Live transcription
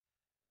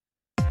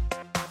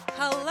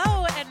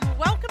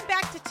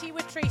Tea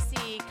with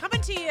Tracy,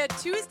 coming to you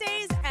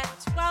Tuesdays at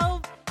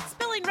 12,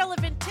 spilling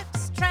relevant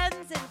tips,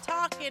 trends, and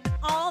talking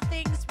all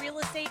things real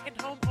estate and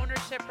home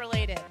ownership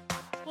related.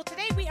 Well,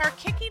 today we are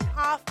kicking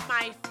off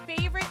my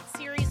favorite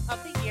series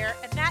of the year,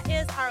 and that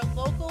is our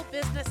local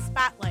business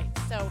spotlight.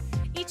 So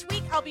each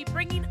week I'll be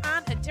bringing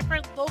on a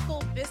different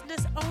local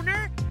business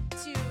owner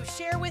to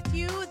share with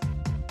you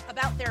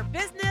about their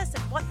business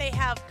and what they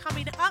have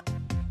coming up.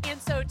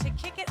 And so to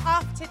kick it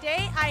off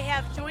today, I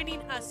have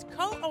joining us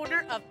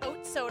co-owner of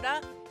Oat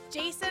Soda,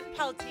 Jason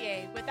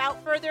Peltier.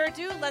 Without further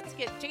ado, let's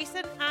get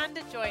Jason on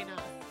to join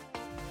us.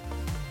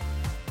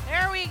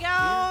 There we go.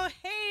 Yeah.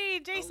 Hey,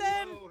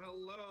 Jason.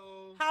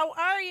 Hello. How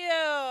are you?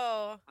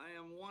 I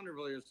am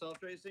wonderful. Yourself,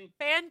 Tracy?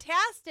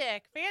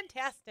 Fantastic.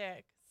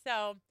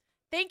 So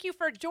thank you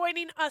for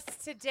joining us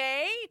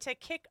today to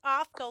kick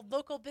off the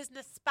Local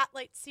Business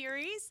Spotlight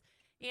Series.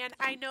 And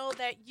I know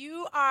that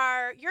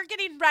you're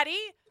getting ready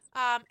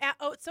at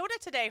Oat Soda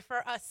today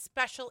for a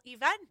special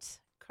event,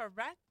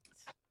 correct?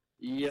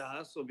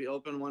 Yes, we'll be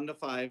open 1 to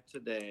 5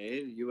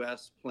 today.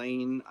 U.S.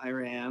 playing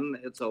Iran.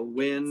 It's a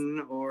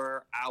win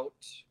or out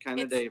kind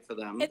of day for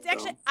them.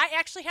 I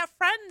actually have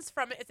friends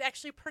from it. It's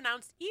actually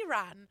pronounced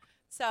Iran.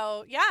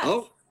 So, yes.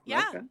 Oh,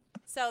 yeah. Okay.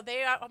 So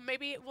they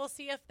maybe we'll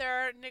see if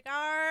they're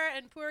Nagar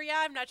and Puria.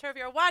 I'm not sure if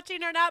you're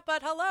watching or not,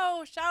 but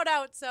hello, shout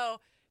out.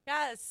 So,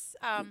 yes.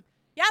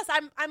 Yes,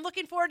 I'm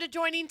looking forward to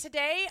joining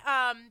today.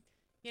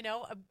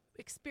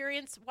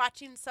 Experience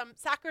watching some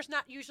soccer's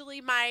not usually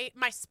my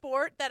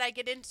sport that I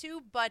get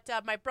into, but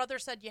my brother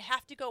said you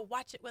have to go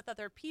watch it with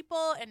other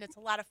people, and it's a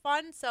lot of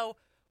fun. So,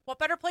 what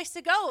better place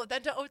to go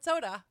than to Oat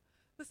Soda?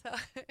 So.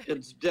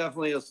 It's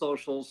definitely a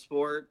social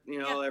sport.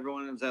 Yeah.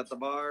 Everyone is at the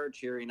bar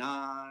cheering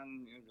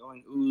on,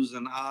 going oohs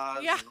and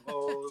ahs and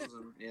ohs,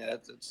 and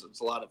it's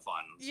a lot of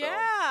fun. So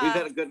we've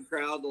had a good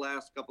crowd the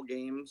last couple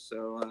games,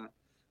 so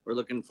we're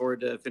looking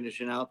forward to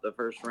finishing out the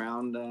first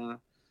round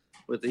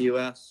with the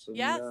U.S.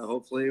 And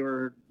hopefully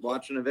we're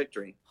watching a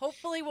victory.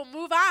 Hopefully we'll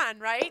move on,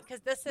 right?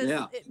 Because this is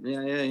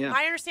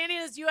my understanding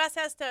is U.S.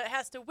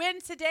 has to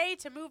win today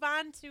to move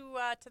on to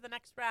the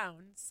next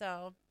round.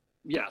 So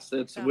yes,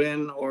 it's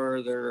win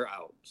or they're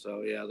out.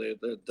 So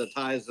the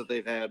ties that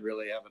they've had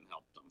really haven't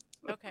helped them.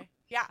 Okay,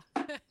 yeah.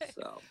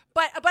 So,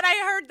 but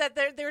I heard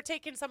that they're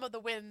taking some of the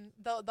win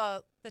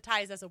the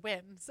ties as a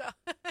win. So.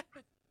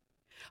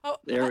 Oh,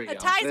 there we go. A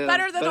tie's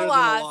better than a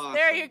loss.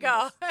 There you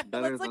go.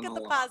 Let's look at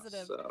the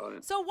positive.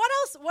 So what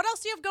else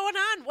do you have going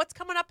on? What's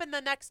coming up in the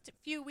next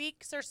few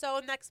weeks or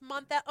so, next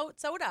month at Oat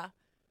Soda?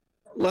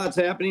 Lots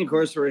happening. Of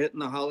course, we're hitting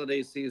the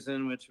holiday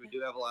season, which we do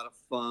have a lot of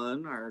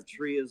fun. Our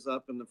tree is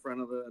up in the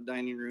front of the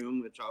dining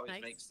room, which always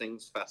makes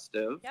things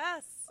festive.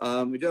 Yes.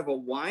 We do have a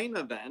wine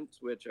event,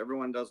 which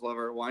everyone does love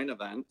our wine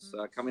events,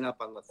 coming up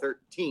on the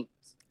 13th.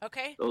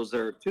 Okay. Those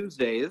are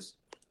Tuesdays,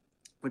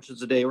 which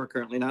is a day we're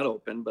currently not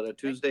open, but a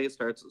Tuesday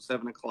starts at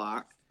 7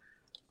 o'clock.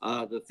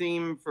 The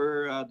theme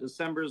for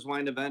December's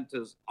wine event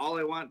is All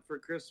I Want for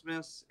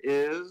Christmas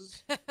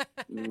is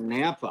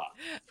Napa.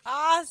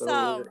 Awesome.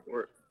 So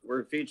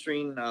we're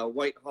featuring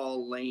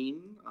Whitehall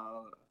Lane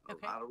out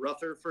of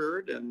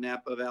Rutherford and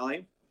Napa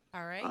Valley.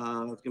 All right.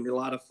 It's going to be a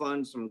lot of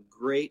fun. Some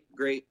great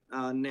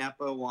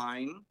Napa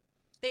wine.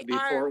 They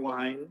before are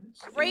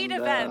wines. Great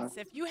events.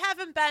 If you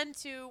haven't been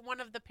to one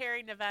of the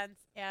pairing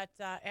events at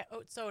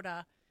Oat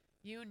Soda,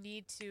 you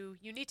need to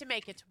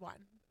make it to one.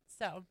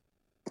 So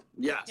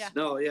yes,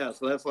 so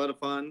that's a lot of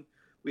fun.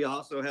 We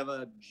also have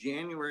a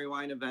January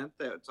wine event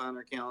that's on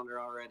our calendar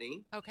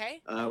already.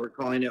 Okay. We're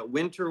calling it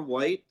Winter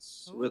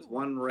Whites with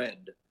One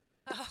Red.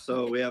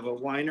 So we have a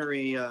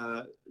winery,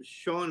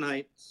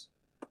 Schoenheitz,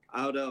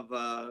 out of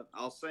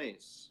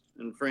Alsace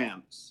in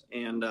France,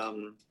 and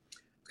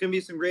it's gonna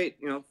be some great,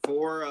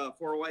 four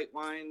white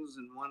wines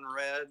and one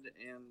red,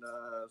 and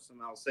some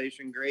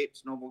Alsatian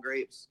grapes, noble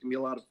grapes. It's gonna be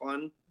a lot of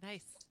fun.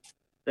 Nice.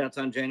 That's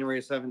on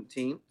January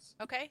 17th.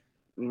 Okay.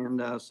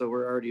 And so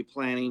we're already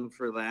planning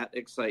for that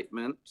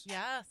excitement.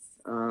 Yes.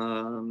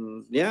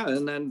 And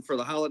then for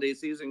the holiday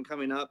season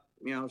coming up,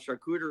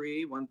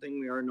 charcuterie, one thing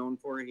we are known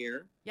for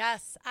here.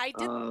 Yes, I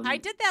did. I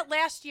did that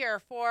last year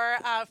for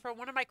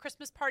one of my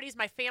Christmas parties,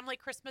 my family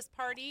Christmas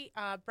party.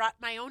 Brought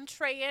my own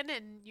tray in,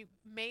 and you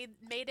made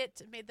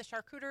the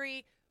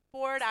charcuterie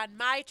board on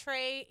my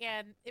tray,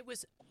 and it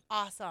was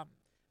awesome.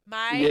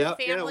 My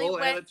family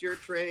we'll add it to your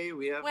tray.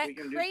 We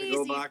can do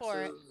to-go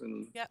boxes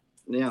and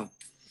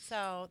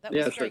So that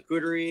was great.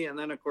 Charcuterie, and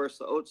then of course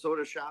the Oat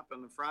Soda shop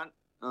in the front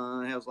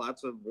has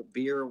lots of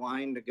beer,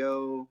 wine to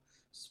go.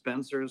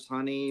 Spencer's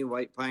Honey,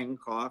 White Pine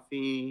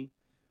Coffee.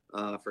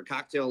 For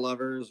cocktail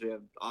lovers, we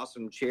have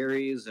awesome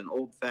cherries and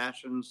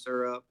old-fashioned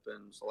syrup,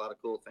 and it's a lot of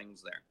cool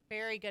things there.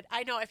 Very good.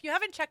 I know. If you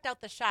haven't checked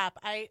out the shop,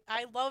 I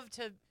love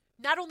to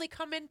not only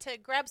come in to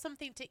grab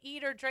something to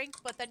eat or drink,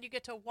 but then you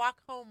get to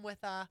walk home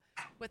with a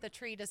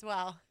treat as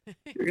well.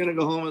 You're going to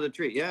go home with a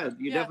treat. Yeah,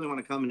 you definitely want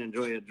to come and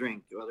enjoy a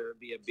drink, whether it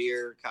be a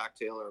beer,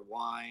 cocktail, or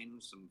wine,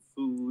 some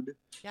food.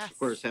 Yes. Of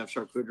course, have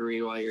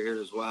charcuterie while you're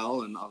here as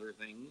well, and other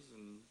things,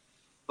 and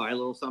buy a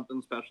little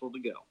something special to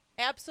go.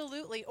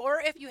 Absolutely. Or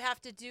if you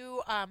have to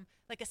do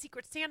like a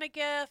Secret Santa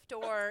gift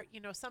or,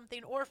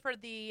 something, or for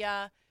the,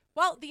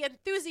 the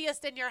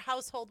enthusiast in your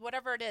household,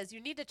 whatever it is, you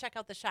need to check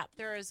out the shop.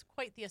 There is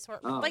quite the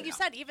assortment. Oh, like yeah. you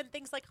said, even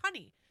things like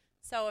honey.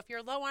 So if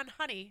you're low on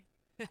honey.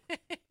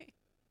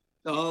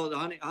 Oh, the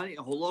honey,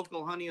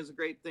 local honey is a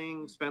great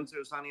thing.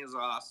 Spencer's honey is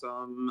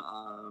awesome.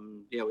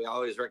 We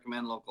always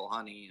recommend local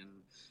honey. And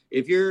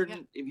if you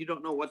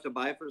don't know what to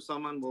buy for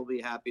someone, we'll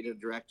be happy to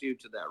direct you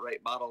to that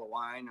right bottle of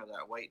wine or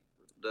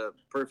the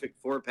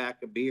perfect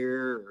 4-pack of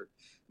beer, or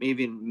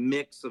maybe a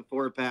mix of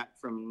 4-pack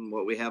from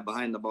what we have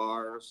behind the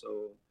bar.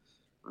 So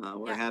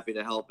we're happy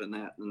to help in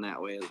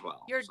that way as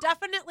well. You're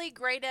definitely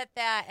great at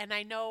that. And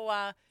I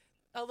know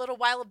a little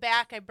while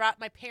back, I brought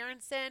my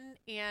parents in,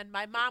 and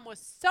my mom was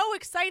so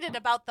excited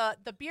about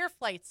the beer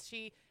flights.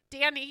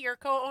 Danny, your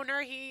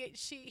co-owner,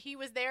 he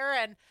was there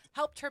and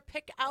helped her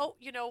pick out,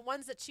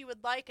 ones that she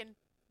would like, and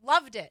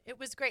loved it. It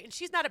was great. And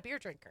she's not a beer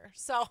drinker.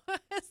 So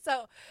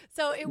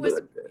it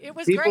was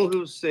people great.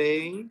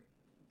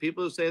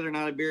 People who say they're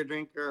not a beer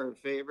drinker are a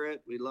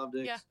favorite. We love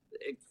to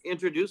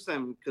introduce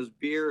them, because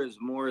beer is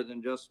more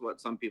than just what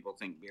some people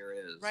think beer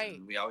is. Right.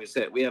 And we always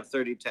say we have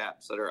 30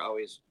 taps that are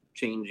always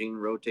changing,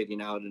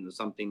 rotating out into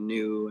something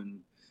new, and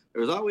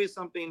there's always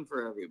something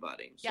for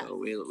everybody. So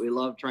we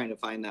love trying to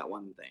find that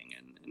one thing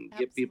and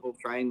get people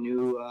trying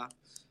new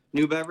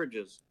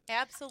beverages.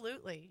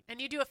 Absolutely.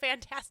 And you do a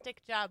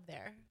fantastic job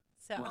there.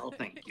 So well,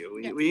 thank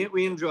you.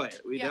 We enjoy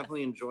it. We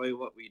definitely enjoy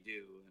what we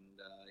do, and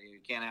you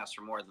can't ask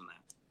for more than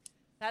that.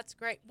 That's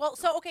great. Well,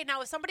 so okay,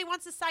 now if somebody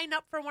wants to sign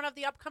up for one of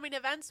the upcoming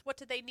events, what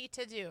do they need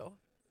to do?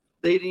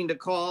 They need to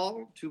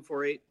call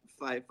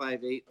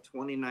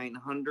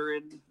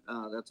 248-558-2900.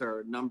 That's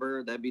our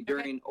number. That'd be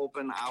during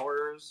open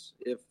hours.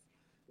 If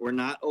we're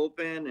not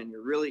open and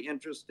you're really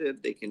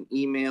interested, they can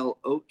email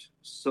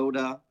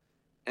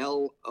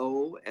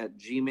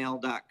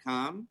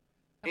oatsodalo@gmail.com.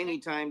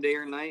 Anytime, day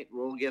or night,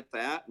 we'll get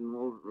that, and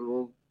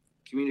we'll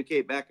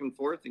communicate back and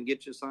forth and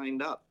get you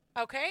signed up.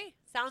 Okay,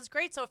 sounds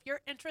great. So if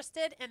you're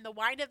interested in the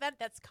wine event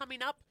that's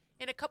coming up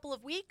in a couple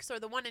of weeks,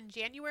 or the one in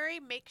January,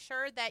 make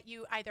sure that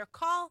you either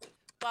call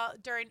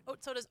during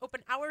Oat Soda's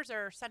open hours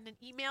or send an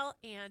email,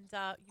 and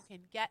you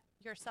can get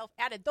yourself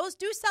added. Those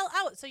do sell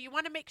out, so you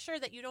want to make sure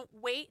that you don't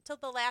wait till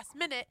the last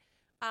minute.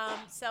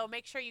 So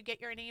make sure you get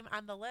your name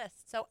on the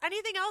list. So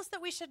anything else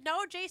that we should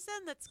know,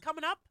 Jason, that's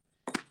coming up?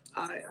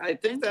 I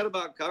think that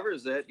about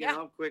covers it.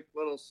 Quick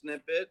little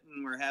snippet,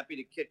 and we're happy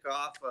to kick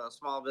off a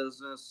small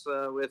business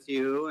with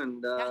you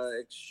and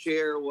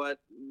share what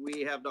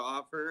we have to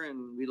offer.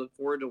 And we look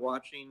forward to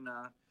watching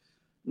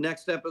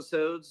next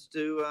episodes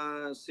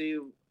to see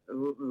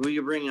who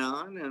you bring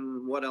on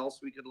and what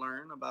else we could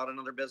learn about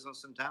another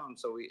business in town.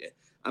 So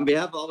on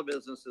behalf of all the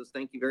businesses,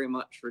 thank you very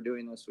much for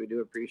doing this. We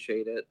do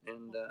appreciate it,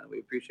 and we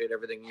appreciate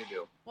everything you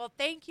do. Well,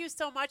 thank you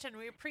so much, and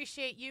we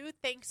appreciate you.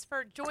 Thanks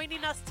for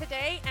joining us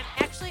today, and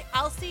actually,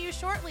 I'll see you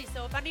shortly.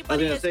 So if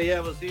anybody is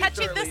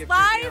catching this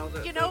live,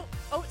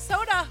 Oat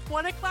Soda,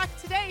 1 o'clock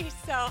today.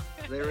 So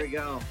there we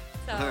go.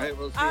 All right,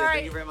 we'll see you.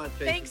 Thank you very much,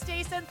 Jason. Thanks,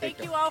 Jason.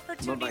 Thank you all for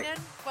tuning in,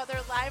 whether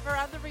live or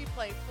on the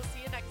replay. We'll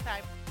see you next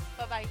time.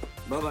 Bye-bye.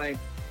 Bye-bye.